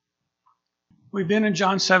We've been in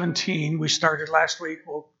John 17. We started last week.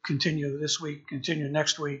 We'll continue this week, continue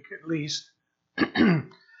next week at least.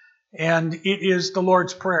 And it is the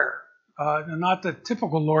Lord's Prayer. Not the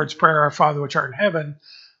typical Lord's Prayer, Our Father which art in heaven,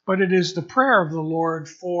 but it is the prayer of the Lord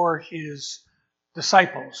for his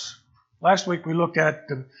disciples. Last week we looked at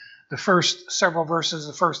the first several verses,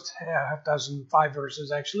 the first half dozen, 5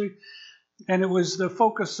 verses actually, and it was the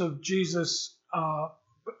focus of Jesus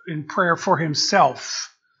in prayer for himself.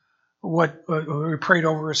 What he prayed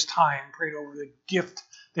over his time, prayed over the gift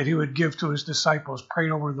that he would give to his disciples, prayed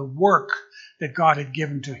over the work that God had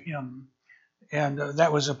given to him. And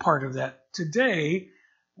that was a part of that. Today,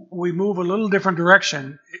 we move a little different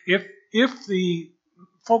direction. If the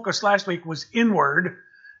focus last week was inward,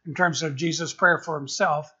 in terms of Jesus' prayer for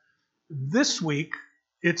himself, this week,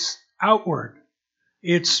 it's outward.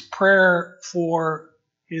 It's prayer for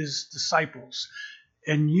his disciples.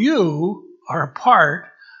 And you are a part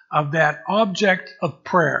of that object of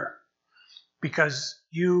prayer, because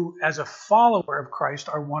you, as a follower of Christ,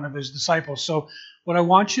 are one of his disciples. So what I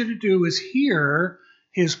want you to do is hear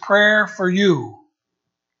his prayer for you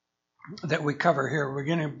that we cover here. We're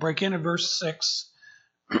going to break into verse 6,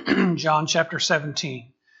 John chapter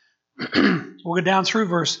 17. We'll go down through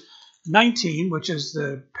verse 19, which is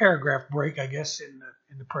the paragraph break, I guess, in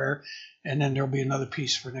the prayer, and then there'll be another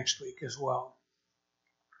piece for next week as well.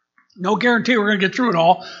 No guarantee we're going to get through it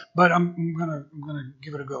all, but I'm going to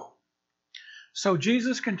give it a go. So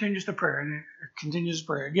Jesus continues to pray, and continues to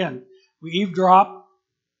pray. Again, we eavesdrop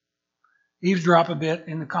a bit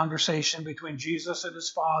in the conversation between Jesus and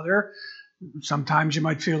his Father. Sometimes you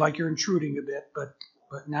might feel like you're intruding a bit, but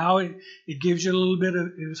now it gives you a little bit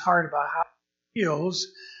of his heart about how he feels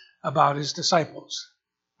about his disciples.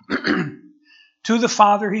 To the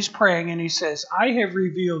Father he's praying, and he says, I have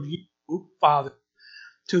revealed you, Father,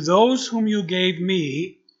 to those whom you gave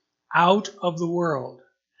me out of the world.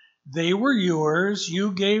 They were yours,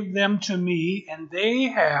 you gave them to me, and they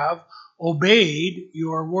have obeyed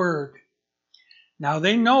your word. Now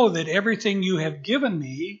they know that everything you have given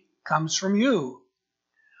me comes from you.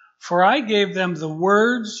 For I gave them the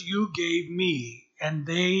words you gave me, and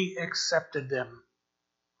they accepted them.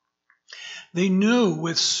 They knew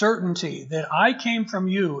with certainty that I came from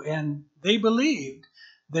you, and they believed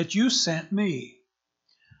that you sent me.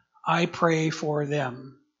 I pray for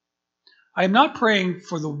them. I am not praying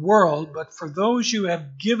for the world, but for those you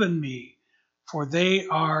have given me, for they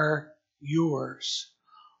are yours.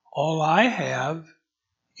 All I have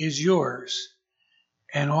is yours,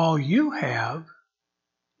 and all you have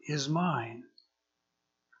is mine.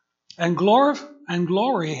 And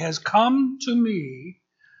glory has come to me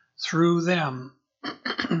through them.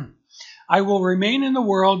 I will remain in the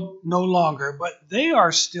world no longer, but they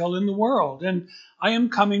are still in the world, and I am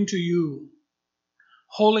coming to you.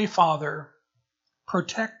 Holy Father,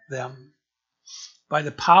 protect them by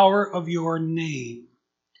the power of your name,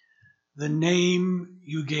 the name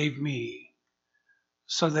you gave me,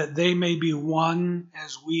 so that they may be one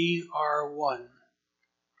as we are one.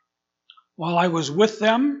 While I was with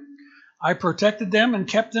them, I protected them and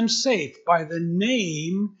kept them safe by the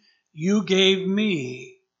name you gave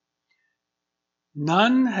me.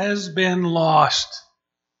 None has been lost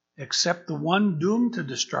except the one doomed to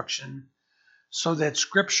destruction, so that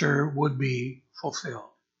Scripture would be fulfilled.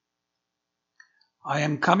 I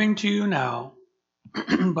am coming to you now,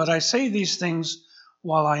 but I say these things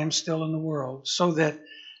while I am still in the world, so that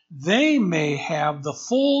they may have the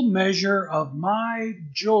full measure of my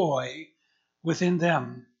joy within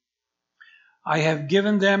them. I have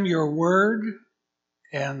given them your word,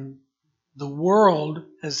 and the world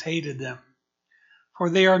has hated them, for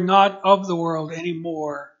they are not of the world any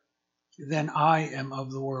more than I am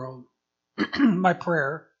of the world. My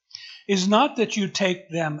prayer is not that you take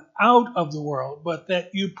them out of the world, but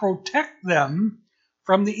that you protect them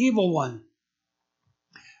from the evil one.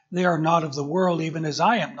 They are not of the world, even as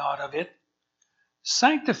I am not of it.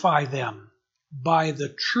 Sanctify them by the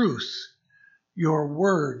truth. Your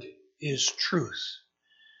word is truth.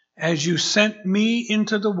 As you sent me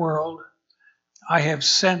into the world, I have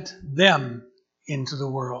sent them into the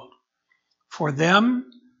world. For them,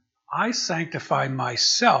 I sanctify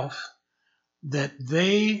myself, that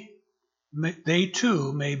they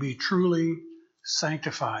too may be truly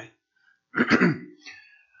sanctified.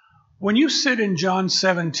 When you sit in John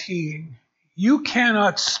 17, you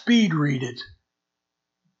cannot speed read it.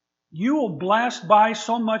 You will blast by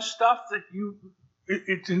so much stuff that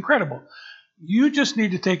it's incredible. You just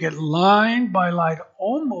need to take it line by line,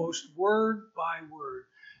 almost word by word,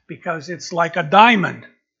 because it's like a diamond.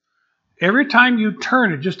 Every time you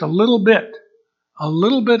turn it just a little bit, a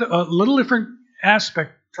little different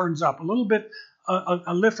aspect turns up, a little bit,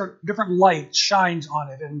 a different light shines on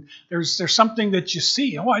it, and there's something that you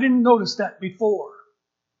see. Oh, I didn't notice that before.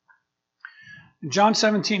 And John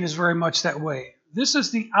 17 is very much that way. This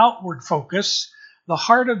is the outward focus, the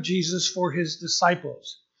heart of Jesus for his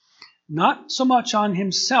disciples. Not so much on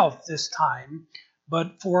himself this time,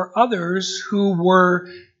 but for others who were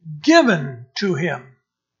given to him.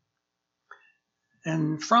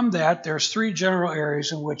 And from that, there's three general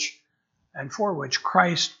areas in which and for which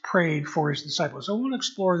Christ prayed for his disciples. I want to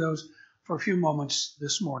explore those for a few moments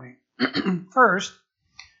this morning. First,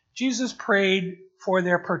 Jesus prayed for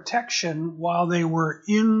their protection while they were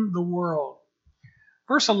in the world.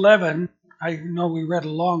 Verse 11, I know we read a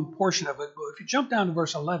long portion of it, but if you jump down to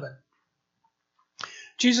verse 11,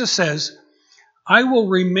 Jesus says, I will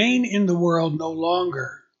remain in the world no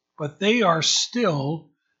longer, but they are still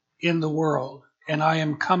in the world, and I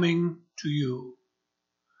am coming to you.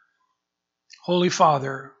 Holy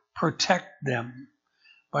Father, protect them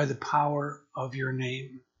by the power of your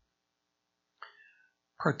name.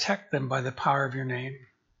 Protect them by the power of your name.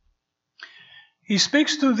 He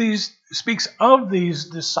speaks of these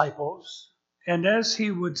disciples, and as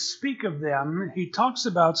he would speak of them, he talks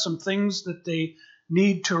about some things that they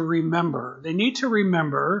need to remember. They need to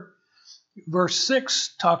remember, verse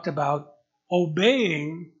 6 talked about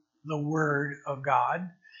obeying the word of God,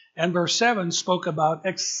 and verse 7 spoke about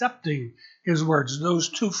accepting his words. Those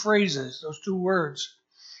two phrases, those two words.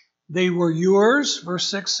 They were yours, verse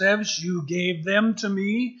 6 says, you gave them to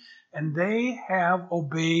me, and they have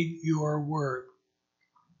obeyed your word.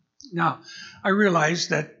 Now, I realize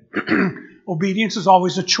that obedience is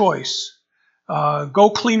always a choice.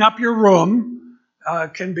 Go clean up your room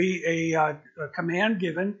can be a command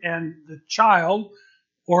given, and the child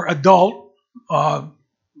or adult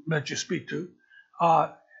that you speak to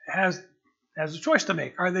has a choice to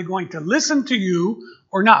make. Are they going to listen to you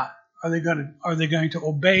or not? Are they going to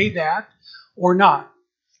obey that or not?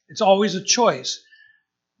 It's always a choice.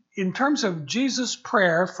 In terms of Jesus'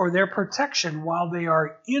 prayer for their protection while they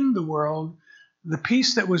are in the world, the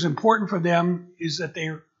piece that was important for them is that they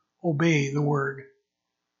obey the word.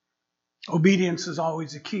 Obedience is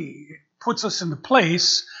always a key. It puts us in the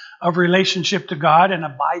place of relationship to God and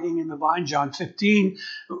abiding in the vine. John 15,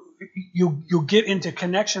 you get into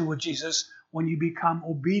connection with Jesus when you become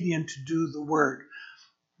obedient to do the word.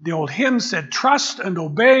 The old hymn said, trust and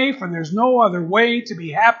obey, for there's no other way to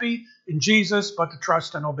be happy in Jesus but to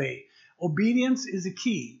trust and obey. Obedience is a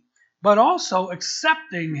key, but also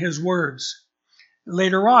accepting his words.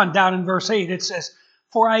 Later on, down in verse 8, it says,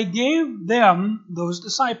 for I gave them, those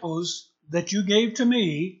disciples that you gave to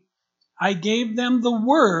me, I gave them the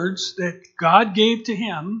words that God gave to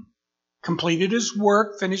him, completed his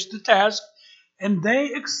work, finished the task, and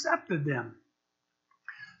they accepted them.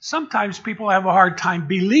 Sometimes people have a hard time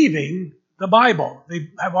believing the Bible. They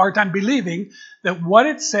have a hard time believing that what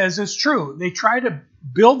it says is true. They try to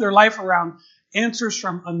build their life around answers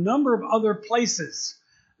from a number of other places.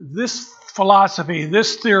 This philosophy,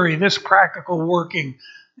 this theory, this practical working,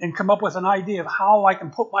 and come up with an idea of how I can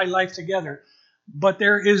put my life together. But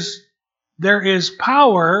there is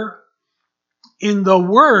power in the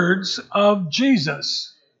words of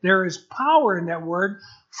Jesus. There is power in that word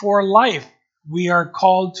for life. We are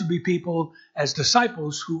called to be people as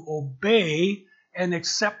disciples who obey and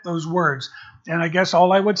accept those words. And I guess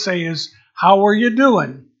all I would say is, how are you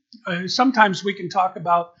doing? Sometimes we can talk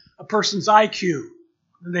about a person's IQ.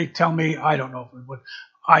 They tell me, I don't know what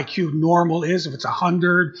IQ normal is, if it's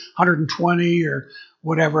 100, 120 or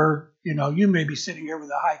whatever. You know, you may be sitting here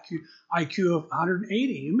with an IQ of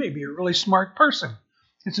 180. You may be a really smart person.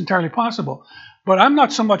 It's entirely possible. But I'm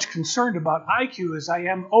not so much concerned about IQ as I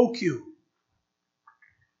am OQ.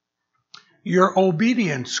 Your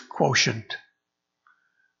obedience quotient,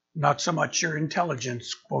 not so much your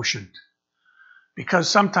intelligence quotient. Because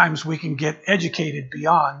sometimes we can get educated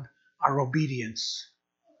beyond our obedience.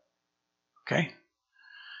 Okay?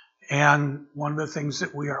 And one of the things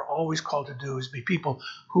that we are always called to do is be people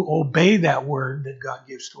who obey that word that God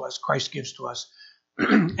gives to us, Christ gives to us,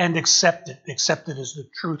 and accept it as the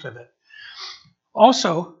truth of it.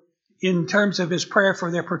 Also, in terms of his prayer for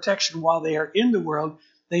their protection while they are in the world,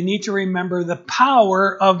 they need to remember the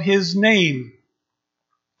power of his name.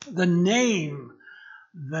 The name.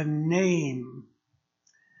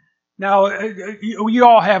 Now, you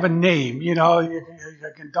all have a name, you know.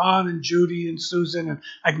 Don and Judy and Susan, and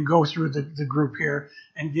I can go through the group here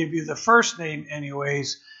and give you the first name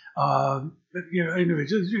anyways. Given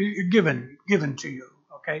to you,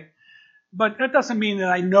 okay? But that doesn't mean that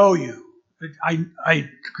I know you. I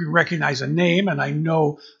recognize a name and I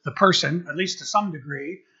know the person, at least to some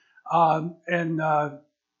degree.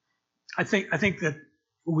 I think that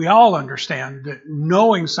we all understand that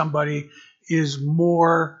knowing somebody is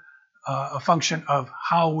more a function of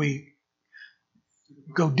how we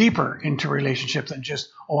go deeper into relationship than just,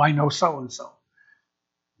 oh, I know so and so.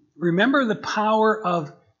 Remember the power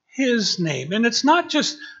of his name. And it's not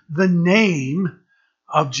just the name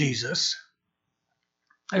of Jesus.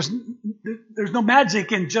 There's no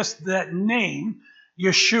magic in just that name,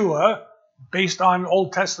 Yeshua, based on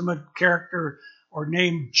Old Testament character or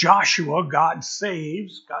name Joshua, God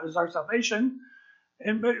saves, God is our salvation.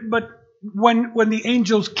 But when the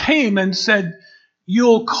angels came and said,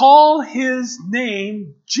 you'll call his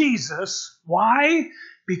name Jesus. Why?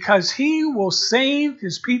 Because he will save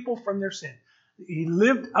his people from their sin. He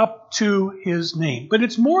lived up to his name. But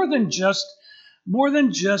it's more than just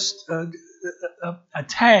a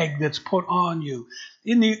tag that's put on you.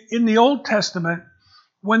 In the Old Testament,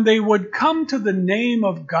 when they would come to the name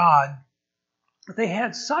of God, they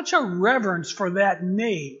had such a reverence for that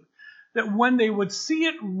name that when they would see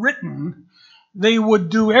it written, they would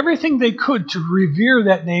do everything they could to revere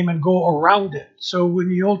that name and go around it. So when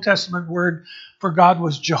the Old Testament word for God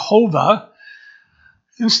was Jehovah,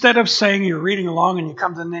 instead of saying you're reading along and you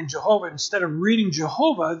come to the name Jehovah, instead of reading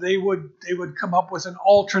Jehovah, they would come up with an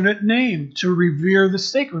alternate name to revere the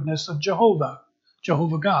sacredness of Jehovah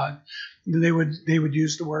God. They would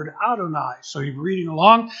use the word Adonai. So you're reading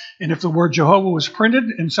along, and if the word Jehovah was printed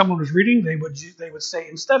and someone was reading, they would say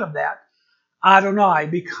instead of that, Adonai,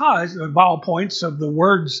 because the vowel points of the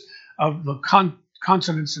words of the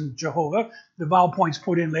consonants in Jehovah, the vowel points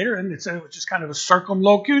put in later, and it was just kind of a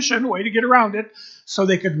circumlocution, way to get around it, so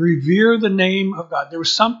they could revere the name of God. There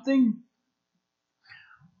was something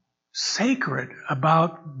sacred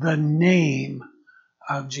about the name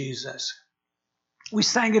of Jesus. We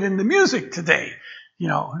sang it in the music today.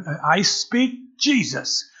 I speak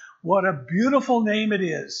Jesus. What a beautiful name it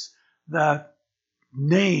is. The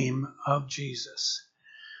name of Jesus.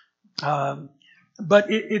 But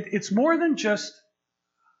it's more than just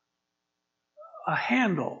a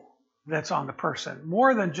handle that's on the person,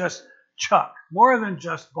 more than just Chuck, more than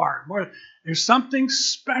just Bart. There's something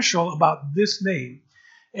special about this name.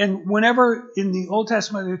 And whenever in the Old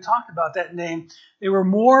Testament they talked about that name, they were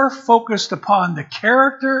more focused upon the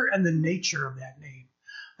character and the nature of that name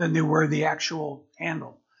than they were the actual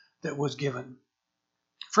handle that was given.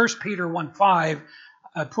 1 Peter 1:5,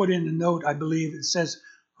 I put in the note, I believe, it says,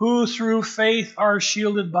 who through faith are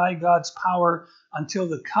shielded by God's power until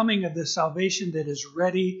the coming of the salvation that is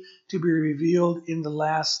ready to be revealed in the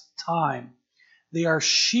last time. They are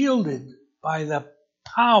shielded by the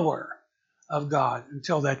power of God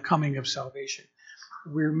until that coming of salvation.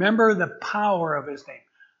 Remember the power of his name.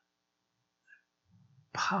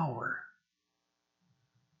 Power.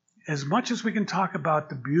 As much as we can talk about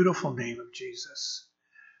the beautiful name of Jesus,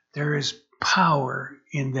 there is power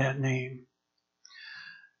in that name.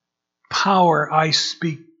 Power, I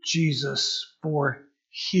speak Jesus for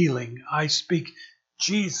healing. I speak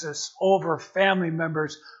Jesus over family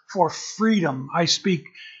members for freedom. I speak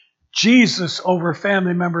Jesus over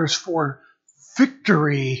family members for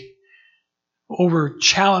victory over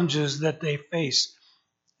challenges that they face.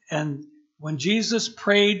 And when Jesus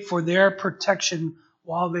prayed for their protection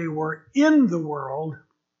while they were in the world,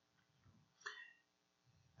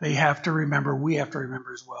 we have to remember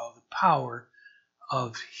as well, the power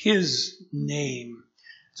of his name.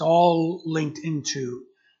 It's all linked into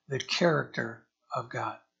the character of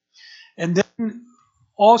God. And then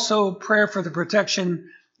also prayer for the protection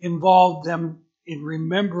involved them in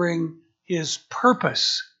remembering his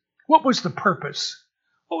purpose. What was the purpose?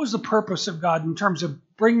 What was the purpose of God in terms of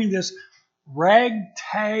bringing this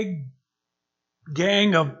ragtag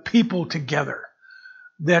gang of people together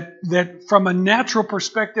that from a natural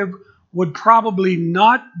perspective would probably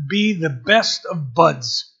not be the best of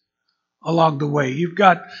buds along the way? You've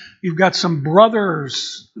got some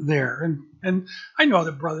brothers there, and I know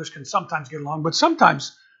that brothers can sometimes get along, but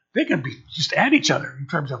sometimes they can be just at each other in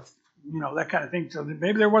terms of that kind of thing. So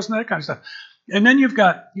maybe there wasn't that kind of stuff. And then you've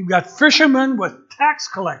got fishermen with tax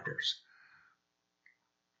collectors,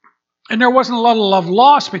 and there wasn't a lot of love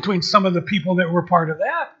lost between some of the people that were part of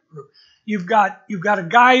that group. You've got a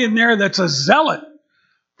guy in there that's a zealot,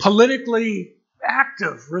 politically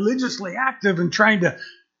active, religiously active, and trying to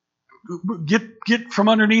get from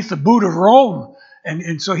underneath the boot of Rome.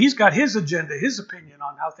 And so he's got his agenda, his opinion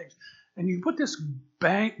on how things. And you put this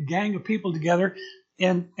gang of people together,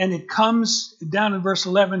 and it comes down in verse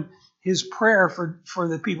 11, his prayer for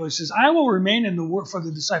the people. He says, I will remain in the world, for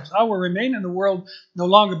the disciples, I will remain in the world no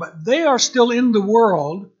longer, but they are still in the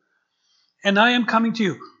world, and I am coming to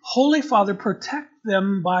you. Holy Father, protect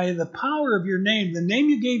them by the power of your name, the name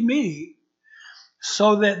you gave me,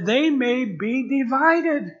 so that they may be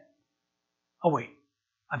divided. Oh, wait.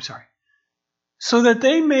 I'm sorry. So that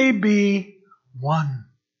they may be one,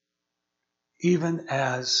 even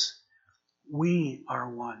as we are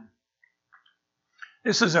one.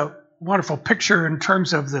 This is a wonderful picture in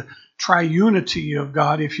terms of the triunity of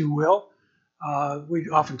God, if you will. We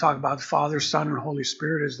often talk about the Father, Son, and Holy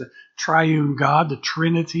Spirit as the triune God, the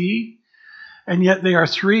Trinity. And yet they are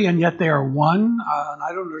three, and yet they are one. And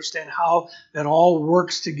I don't understand how that all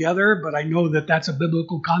works together, but I know that that's a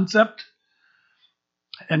biblical concept.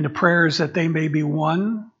 And the prayer is that they may be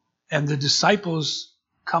one. And the disciples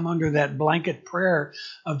come under that blanket prayer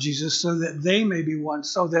of Jesus so that they may be one,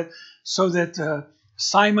 so that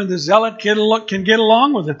Simon the Zealot can get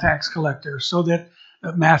along with the tax collector, so that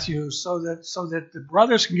Matthew, so that the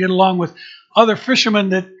brothers can get along with other fishermen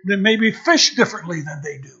that maybe fish differently than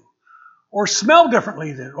they do, or smell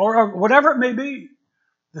differently than, or whatever it may be,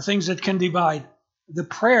 the things that can divide. The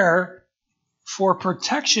prayer for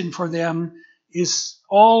protection for them is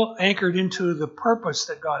all anchored into the purpose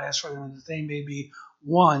that God has for them, that they may be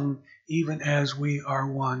one, even as we are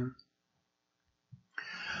one.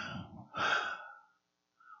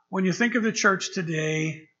 When you think of the church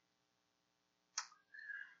today,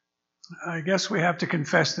 I guess we have to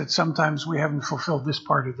confess that sometimes we haven't fulfilled this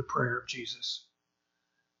part of the prayer of Jesus.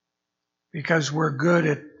 Because we're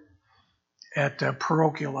good at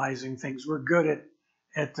parochializing things. We're good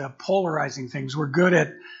at polarizing things. We're good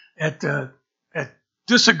at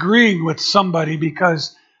disagreeing with somebody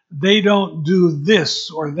because they don't do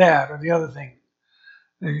this or that or the other thing.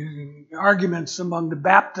 The arguments among the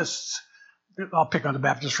Baptists, I'll pick on the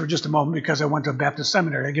Baptists for just a moment because I went to a Baptist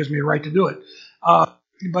seminary. That gives me a right to do it.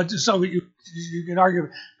 But so you can argue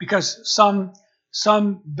because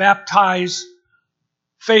some baptize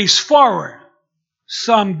face forward,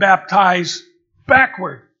 some baptize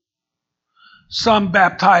backward, some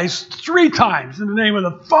baptize 3 times in the name of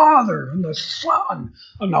the Father and the Son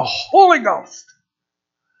and the Holy Ghost.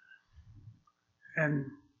 And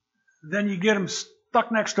then you get them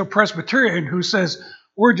stuck next to a Presbyterian who says,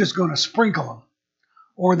 we're just going to sprinkle them.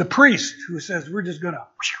 Or the priest who says, we're just going to,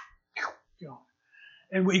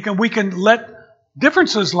 and we can let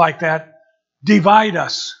differences like that divide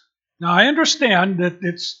us. Now, I understand that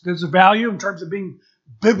there's a value in terms of being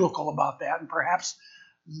biblical about that, and perhaps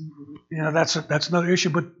that's another issue.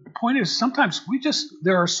 But the point is, sometimes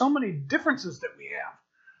there are so many differences that we have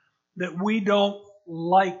that we don't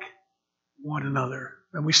like one another,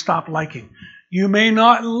 and we stop liking. You may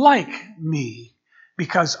not like me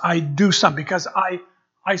because I do something, because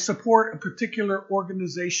I support a particular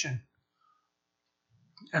organization.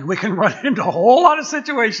 And we can run into a whole lot of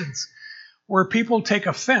situations where people take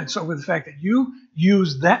offense over the fact that you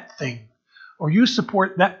use that thing or you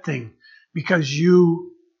support that thing because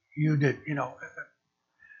you did,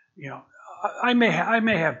 I may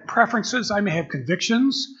have preferences, I may have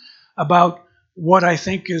convictions about what I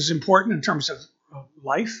think is important in terms of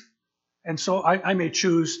life. And so I may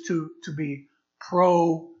choose to be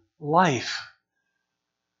pro-life.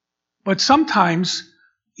 But sometimes,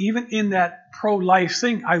 even in that pro-life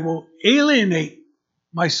thing, I will alienate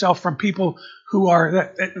myself from people who are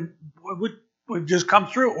that would just come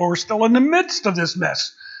through, or still in the midst of this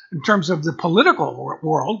mess in terms of the political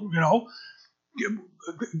world.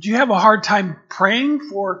 Do you have a hard time praying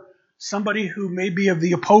for somebody who may be of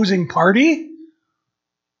the opposing party?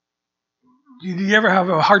 Do you ever have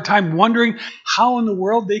a hard time wondering how in the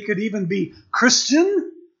world they could even be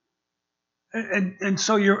Christian? And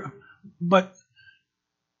so but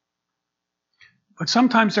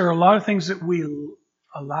sometimes there are a lot of things that we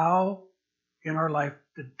allow in our life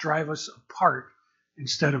that drive us apart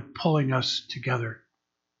instead of pulling us together.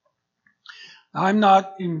 Now, I'm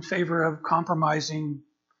not in favor of compromising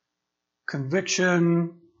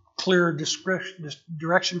conviction, clear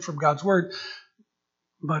direction from God's Word,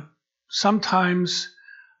 but sometimes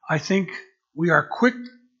I think we are quick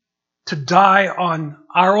to die on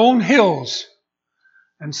our own hills,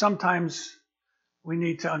 and sometimes we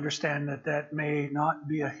need to understand that may not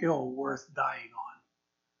be a hill worth dying on.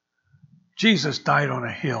 Jesus died on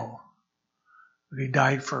a hill, but he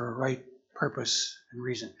died for a right purpose and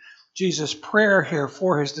reason. Jesus' prayer here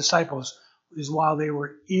for his disciples is while they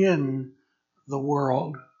were in the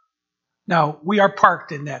world. Now, we are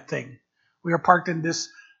parked in that thing. We are parked in this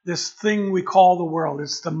thing we call the world.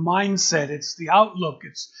 It's the mindset, it's the outlook,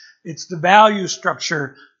 it's the value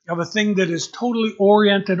structure of a thing that is totally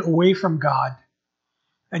oriented away from God.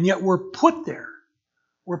 And yet we're put there.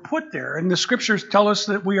 We're put there. And the scriptures tell us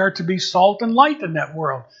that we are to be salt and light in that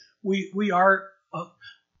world. We are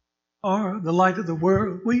the light of the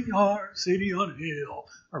world. We are city on a hill,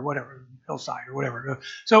 or whatever, hillside, or whatever.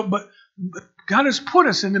 So, but God has put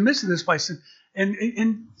us in the midst of this place,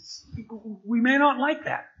 and we may not like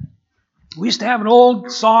that. We used to have an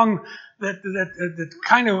old song that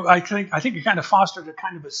kind of, I think it kind of fostered a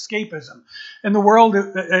kind of escapism in the world,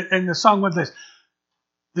 and the song went this: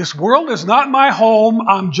 "This world is not my home,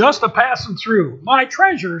 I'm just a passing through. My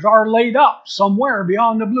treasures are laid up somewhere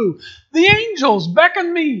beyond the blue. The angels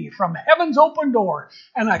beckon me from heaven's open door,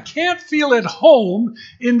 and I can't feel at home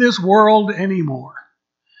in this world anymore."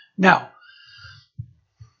 Now,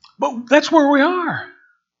 but that's where we are.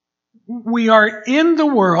 We are in the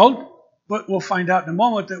world, but we'll find out in a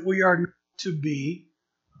moment that we are not to be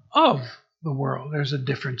of the world. There's a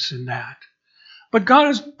difference in that. But God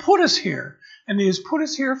has put us here, and He has put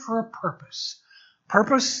us here for a purpose.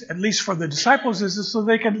 Purpose, at least for the disciples, is so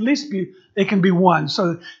they can at least be one,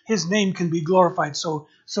 so that His name can be glorified, so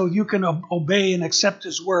you can obey and accept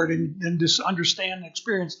His word and just understand and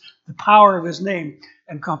experience the power of His name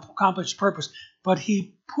and accomplish purpose. But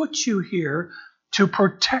He put you here to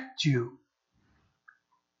protect you.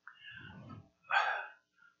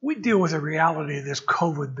 We deal with the reality of this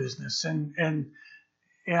COVID business, and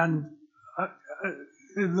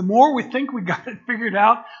the more we think we got it figured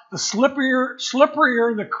out, the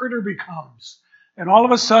slipperier the critter becomes. And all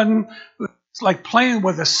of a sudden, it's like playing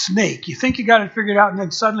with a snake. You think you got it figured out, and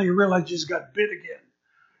then suddenly you realize you just got bit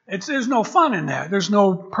again. There's no fun in that. There's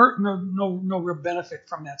no real benefit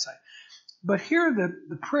from that side. But here,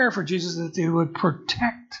 the prayer for Jesus is that He would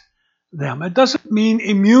protect them. It doesn't mean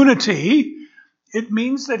immunity. It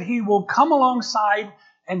means that He will come alongside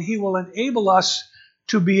and He will enable us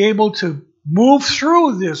to be able to move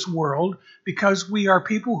through this world, because we are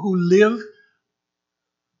people who live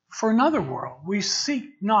for another world. We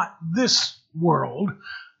seek not this world,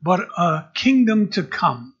 but a kingdom to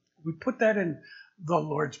come. We put that in the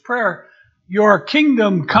Lord's Prayer. Your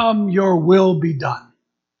kingdom come, your will be done.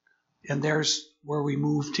 And there's where we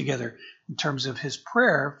move together in terms of His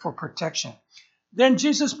prayer for protection. Then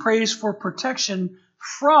Jesus prays for protection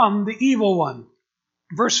from the evil one.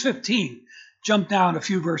 Verse 15. Jump down a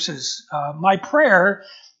few verses. My prayer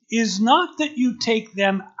is not that you take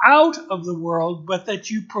them out of the world, but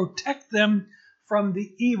that you protect them from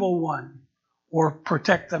the evil one, or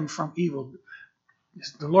protect them from evil.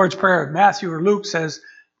 The Lord's Prayer of Matthew or Luke says,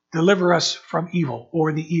 deliver us from evil,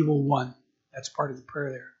 or the evil one. That's part of the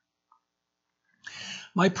prayer there.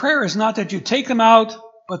 My prayer is not that you take them out,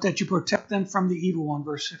 but that you protect them from the evil one,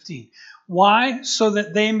 verse 15. Why? So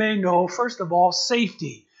that they may know, first of all,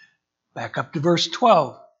 safety. Back up to verse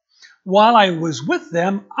 12. While I was with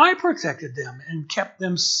them, I protected them and kept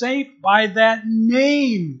them safe by that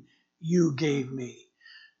name you gave me.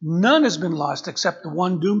 None has been lost except the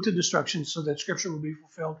one doomed to destruction, so that Scripture will be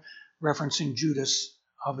fulfilled, referencing Judas,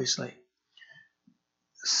 obviously.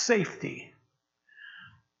 Safety.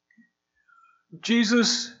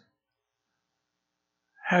 Jesus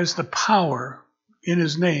has the power in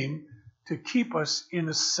His name to keep us in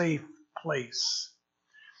a safe place.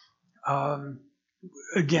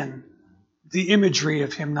 Again, the imagery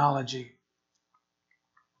of hymnology.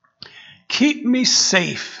 Keep me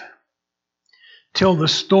safe till the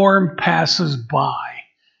storm passes by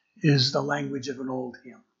is the language of an old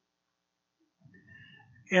hymn.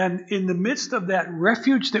 And in the midst of that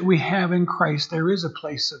refuge that we have in Christ, there is a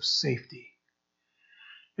place of safety.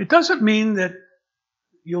 It doesn't mean that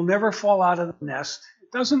you'll never fall out of the nest.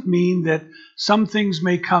 It doesn't mean that some things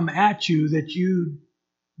may come at you that you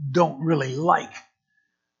don't really like,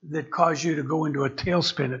 that cause you to go into a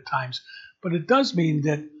tailspin at times. But it does mean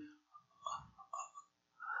that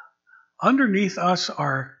underneath us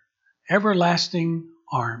are everlasting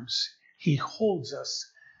arms. He holds us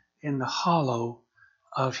in the hollow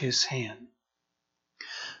of His hand.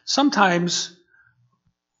 Sometimes,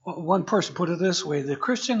 one person put it this way, the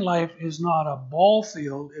Christian life is not a ball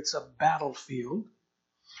field, it's a battlefield.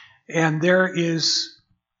 And there is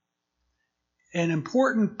an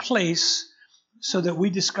important place so that we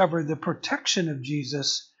discover the protection of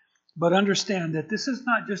Jesus, but understand that this is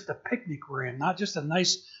not just a picnic we're in, not just a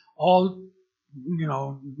nice, all,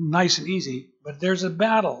 nice and easy, but there's a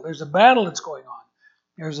battle. There's a battle that's going on.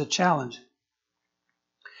 There's a challenge.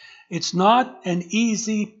 It's not an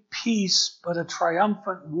easy peace, but a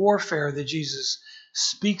triumphant warfare that Jesus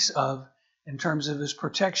speaks of in terms of His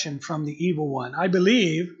protection from the evil one. I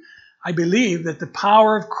believe that the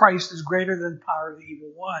power of Christ is greater than the power of the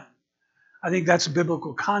evil one. I think that's a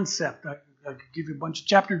biblical concept. I could give you a bunch of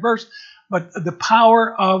chapter and verse, but the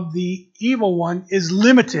power of the evil one is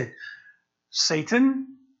limited. Satan,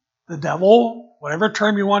 the devil, whatever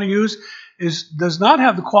term you want to use, does not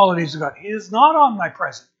have the qualities of God. He is not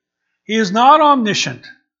omnipresent. He is not omniscient.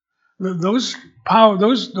 Those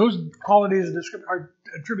qualities are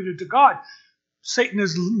attributed to God. Satan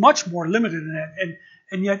is much more limited in that.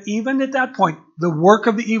 And yet, even at that point, the work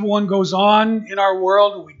of the evil one goes on in our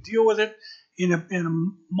world, and we deal with it in a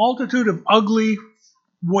multitude of ugly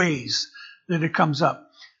ways that it comes up.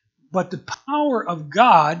 But the power of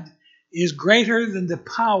God is greater than the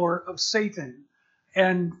power of Satan.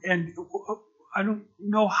 And I don't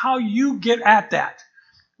know how you get at that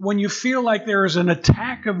when you feel like there is an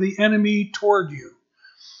attack of the enemy toward you.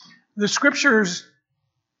 The scriptures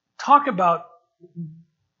talk about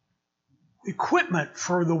equipment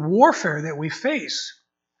for the warfare that we face,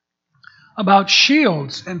 about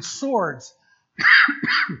shields and swords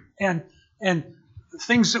and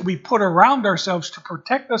things that we put around ourselves to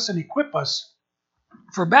protect us and equip us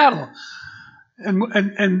for battle.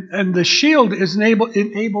 And the shield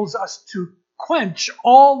enables us to quench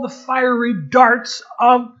all the fiery darts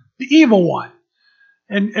of the evil one.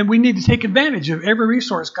 And we need to take advantage of every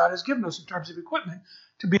resource God has given us in terms of equipment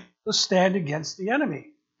to be able to stand against the enemy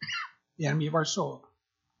of our soul.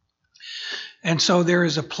 And so there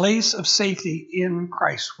is a place of safety in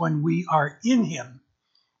Christ when we are in Him.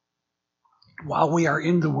 While we are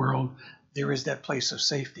in the world, there is that place of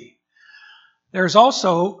safety. There's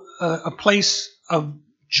also a place of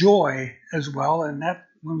joy as well, and that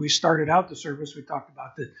when we started out the service, we talked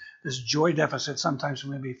about this joy deficit sometimes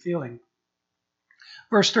we may be feeling.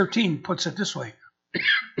 Verse 13 puts it this way: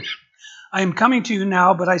 I am coming to you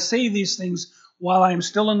now, but I say these things while I am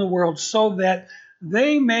still in the world, so that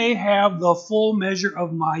they may have the full measure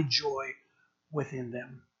of my joy within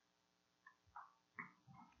them.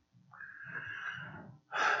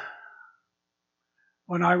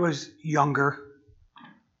 When I was younger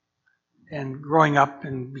and growing up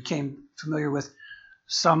and became familiar with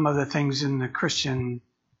some of the things in the Christian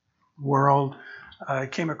world, I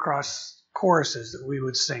came across choruses that we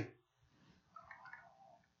would sing.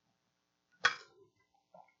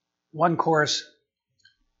 One chorus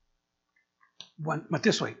went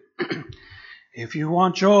this way. If you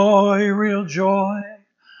want joy, real joy,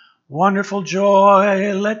 wonderful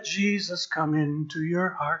joy, let Jesus come into your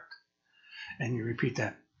heart. And you repeat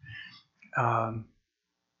that.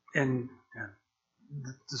 And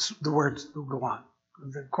the words will go on.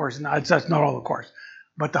 The chorus, that's not all the chorus,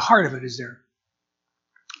 but the heart of it is there.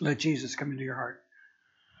 Let Jesus come into your heart.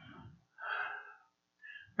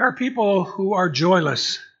 There are people who are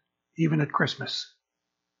joyless even at Christmas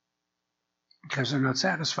because they're not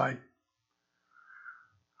satisfied.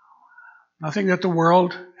 Nothing that the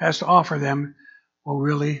world has to offer them will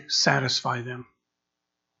really satisfy them.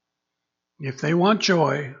 If they want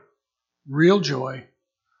joy, real joy,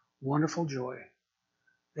 wonderful joy,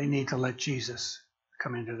 they need to let Jesus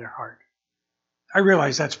come into their heart. I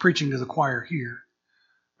realize that's preaching to the choir here,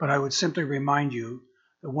 but I would simply remind you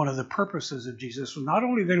that one of the purposes of Jesus was not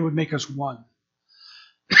only that it would make us one,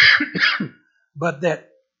 but that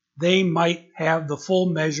they might have the full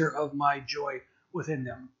measure of my joy within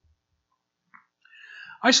them.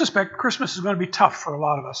 I suspect Christmas is going to be tough for a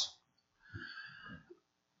lot of us.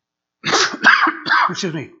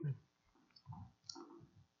 Excuse me.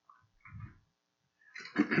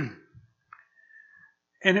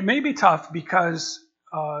 And it may be tough because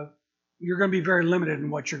you're going to be very limited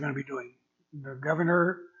in what you're going to be doing. The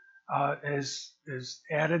governor has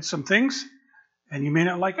added some things, and you may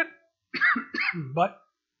not like it, but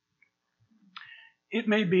it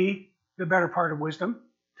may be the better part of wisdom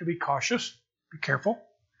to be cautious, be careful.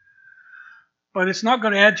 But it's not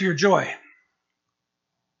going to add to your joy.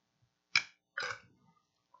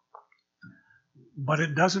 But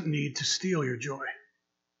it doesn't need to steal your joy.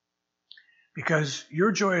 Because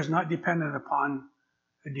your joy is not dependent upon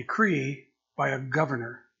a decree by a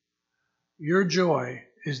governor. Your joy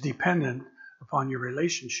is dependent upon your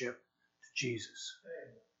relationship to Jesus.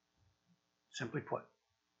 Simply put.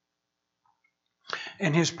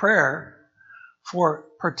 And his prayer for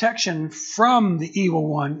protection from the evil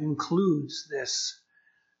one includes this,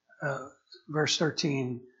 verse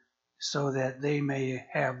 13, so that they may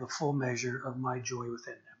have the full measure of my joy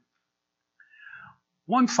within them.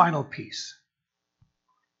 One final piece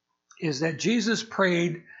is that Jesus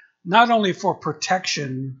prayed not only for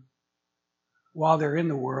protection while they're in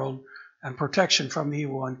the world and protection from the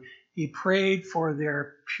evil one, he prayed for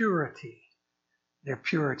their purity. Their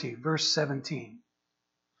purity. Verse 17.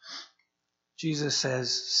 Jesus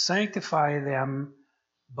says, sanctify them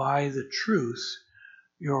by the truth.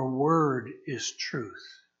 Your word is truth.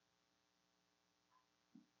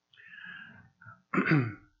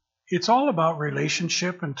 it's all about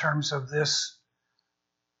relationship in terms of this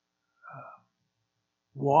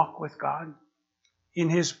walk with God. In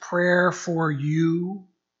his prayer for you,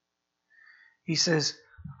 he says,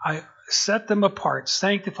 I set them apart,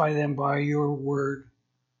 sanctify them by your word,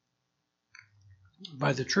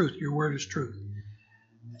 by the truth. Your word is truth.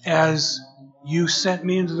 As you sent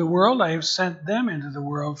me into the world, I have sent them into the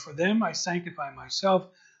world. For them I sanctify myself,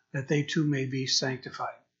 that they too may be sanctified.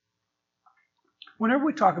 Whenever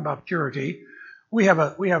we talk about purity, we have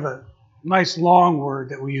a nice long word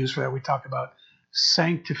that we use for that. We talk about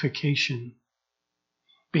sanctification,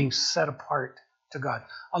 being set apart to God,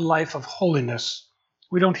 a life of holiness.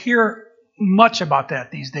 We don't hear much about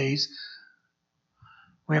that these days.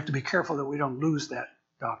 We have to be careful that we don't lose that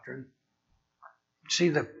doctrine. See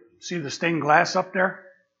the stained glass up there?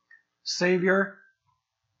 Savior,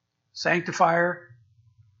 sanctifier,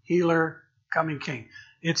 healer, coming king.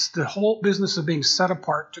 It's the whole business of being set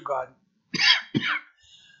apart to God.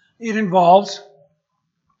 It involves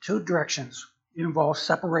two directions. It involves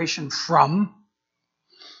separation from,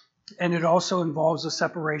 and it also involves a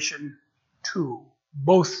separation to.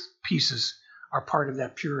 Both pieces are part of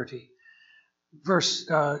that purity. Verse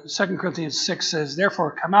 2 Corinthians 6 says,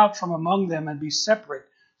 therefore come out from among them and be separate,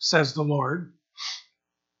 says the Lord,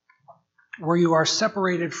 where you are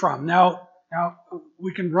separated from. Now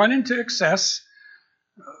we can run into excess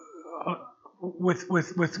with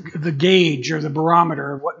the gauge or the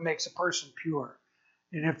barometer of what makes a person pure.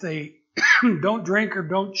 And if they don't drink or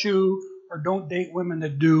don't chew or don't date women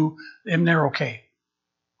that do, then they're okay.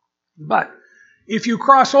 But if you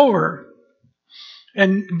cross over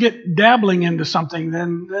and get dabbling into something,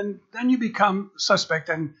 then you become suspect.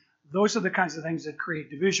 And those are the kinds of things that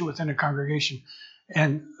create division within a congregation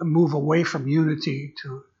and move away from unity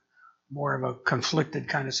to more of a conflicted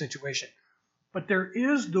kind of situation. But there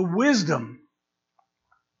is the wisdom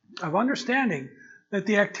of understanding that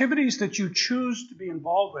the activities that you choose to be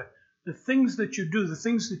involved with, the things that you do, the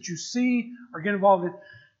things that you see or get involved in,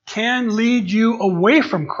 can lead you away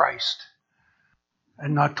from Christ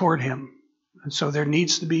and not toward him. And so there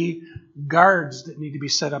needs to be guards that need to be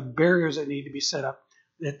set up, barriers that need to be set up,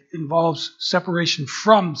 that involves separation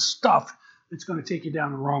from stuff that's going to take you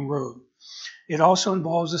down the wrong road. It also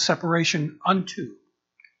involves a separation unto.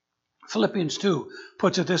 Philippians 2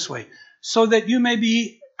 puts it this way, so that you may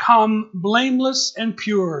become blameless and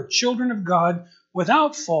pure, children of God,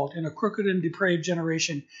 without fault in a crooked and depraved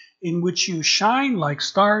generation, in which you shine like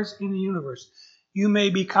stars in the universe. You may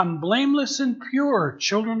become blameless and pure,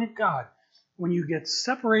 children of God, when you get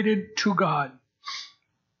separated to God.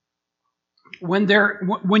 When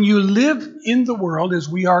you live in the world, as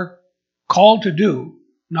we are called to do,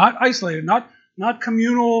 not isolated, not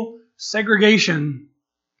communal segregation,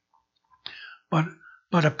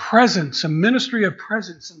 but a presence, a ministry of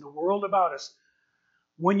presence in the world about us.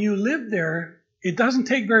 When you live there, it doesn't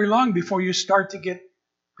take very long before you start to get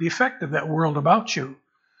the effect of that world about you.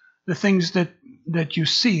 The things that you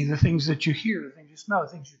see, the things that you hear, the things you smell, the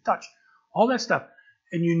things you touch, all that stuff.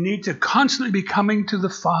 And you need to constantly be coming to the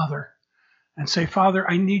Father and say, Father,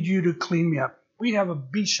 I need you to clean me up. We have a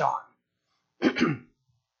Bishon.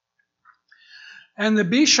 And the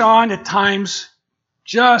Bishon at times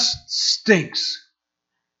just stinks.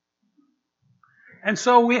 And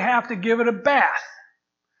so we have to give it a bath.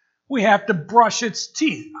 We have to brush its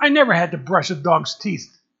teeth. I never had to brush a dog's teeth.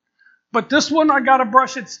 But this one, I got to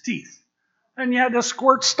brush its teeth. And you had to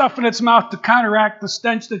squirt stuff in its mouth to counteract the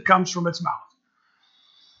stench that comes from its mouth.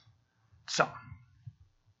 So,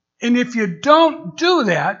 and if you don't do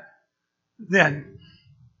that, then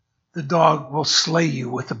the dog will slay you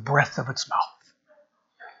with the breath of its mouth.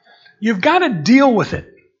 You've got to deal with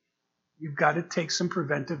it. You've got to take some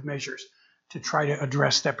preventive measures to try to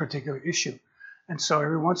address that particular issue. And so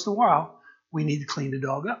every once in a while, we need to clean the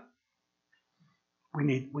dog up. We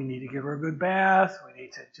need to give her a good bath. We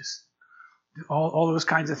need to just do all those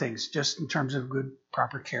kinds of things, just in terms of good,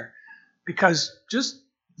 proper care. Because just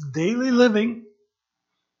daily living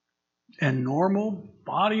and normal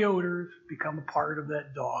body odors become a part of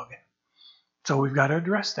that dog. So we've got to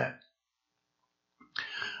address that.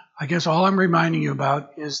 I guess all I'm reminding you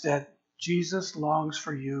about is that Jesus longs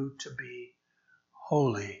for you to be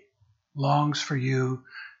holy, longs for you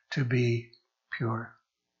to be pure.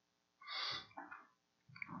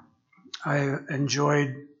 I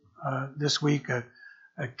enjoyed this week, I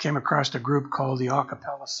came across a group called the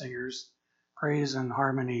Acapella Singers, Praise and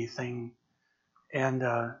Harmony thing. And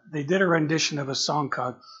they did a rendition of a song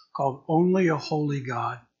called Only a Holy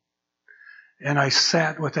God. And I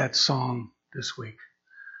sat with that song this week.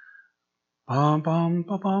 Bum, bum,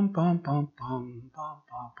 bum, bum, bum, bum, bum, bum,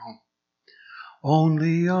 bum.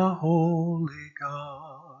 only a holy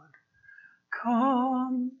God.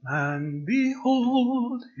 Come and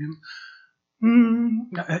behold him.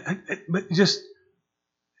 But just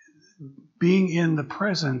being in the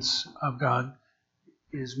presence of God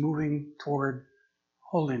is moving toward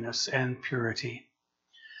holiness and purity.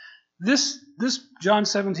 This John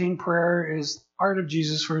 17 prayer is art of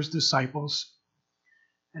Jesus for his disciples.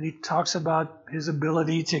 And he talks about his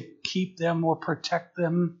ability to keep them or protect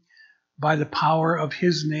them by the power of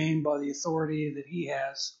his name, by the authority that he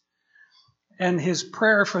has. And his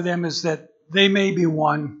prayer for them is that they may be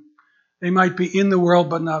one. They might be in the world,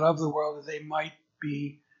 but not of the world. That they might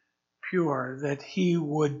be pure. That he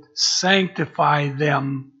would sanctify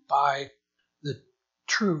them by the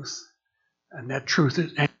truth. And that truth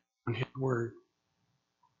is in his word.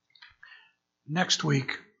 Next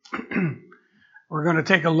week, we're going to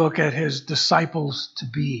take a look at his disciples to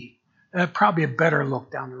be. Probably a better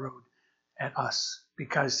look down the road at us,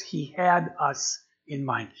 because he had us in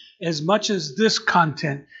mind. As much as this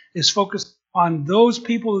content is focused on those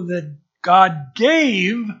people that God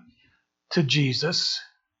gave to Jesus,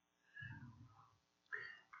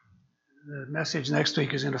 the message next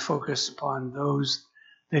week is going to focus upon those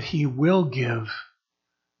that he will give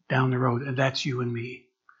down the road, and that's you and me.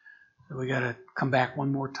 So we got to come back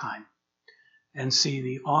one more time and see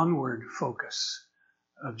the onward focus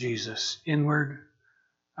of Jesus. Inward,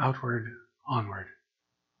 outward, onward.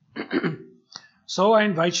 So I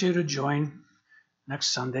invite you to join next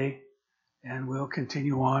Sunday, and we'll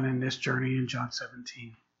continue on in this journey in John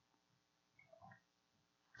 17.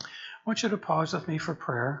 I want you to pause with me for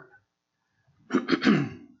prayer.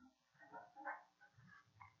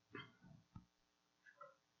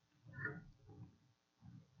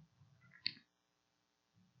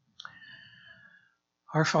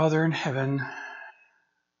 Our Father in heaven,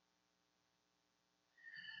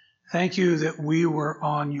 thank you that we were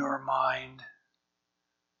on your mind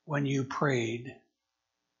when you prayed.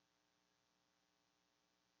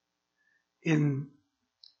 In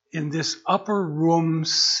this upper room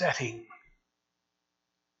setting,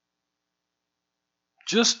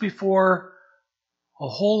 just before a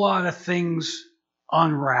whole lot of things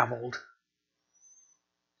unraveled.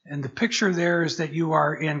 And the picture there is that you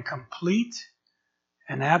are in complete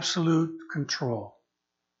and absolute control.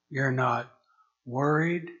 You're not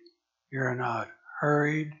worried. You're not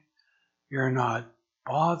hurried. You're not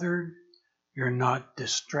bothered. You're not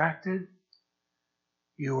distracted.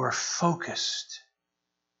 You are focused.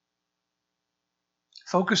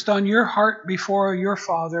 Focused on your heart before your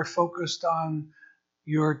Father, focused on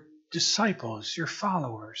your disciples, your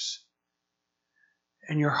followers,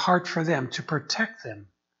 and your heart for them, to protect them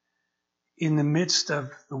in the midst of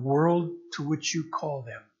the world to which you call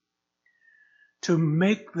them, to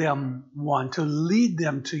make them one, to lead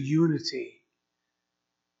them to unity.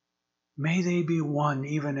 May they be one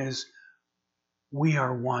even as we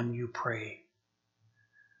are one, you pray.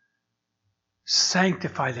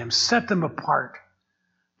 Sanctify them, set them apart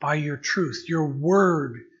by your truth. Your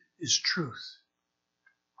word is truth.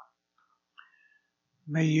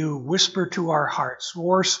 May you whisper to our hearts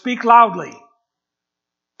or speak loudly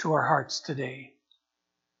to our hearts today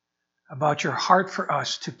about your heart for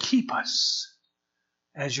us, to keep us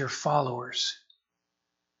as your followers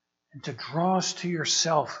and to draw us to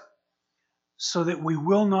yourself so that we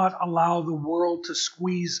will not allow the world to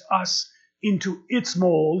squeeze us into its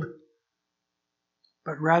mold,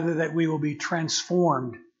 but rather that we will be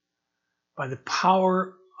transformed by the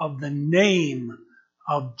power of the name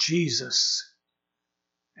of Jesus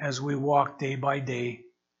as we walk day by day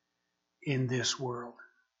in this world.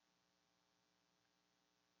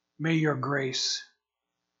 May your grace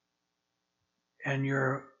and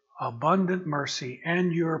your abundant mercy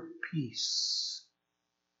and your peace,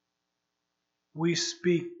 we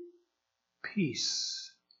speak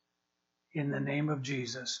peace in the name of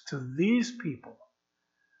Jesus to these people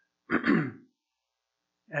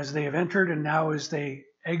as they have entered and now as they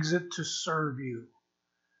exit to serve you.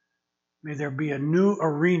 May there be a new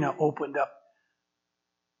arena opened up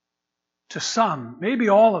to some, maybe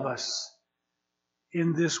all of us,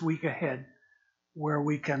 in this week ahead, where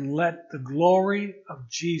we can let the glory of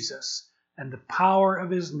Jesus and the power of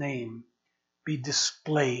his name be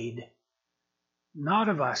displayed, not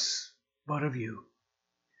of us, but of you.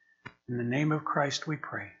 In the name of Christ we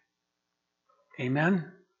pray. Amen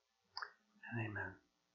and amen.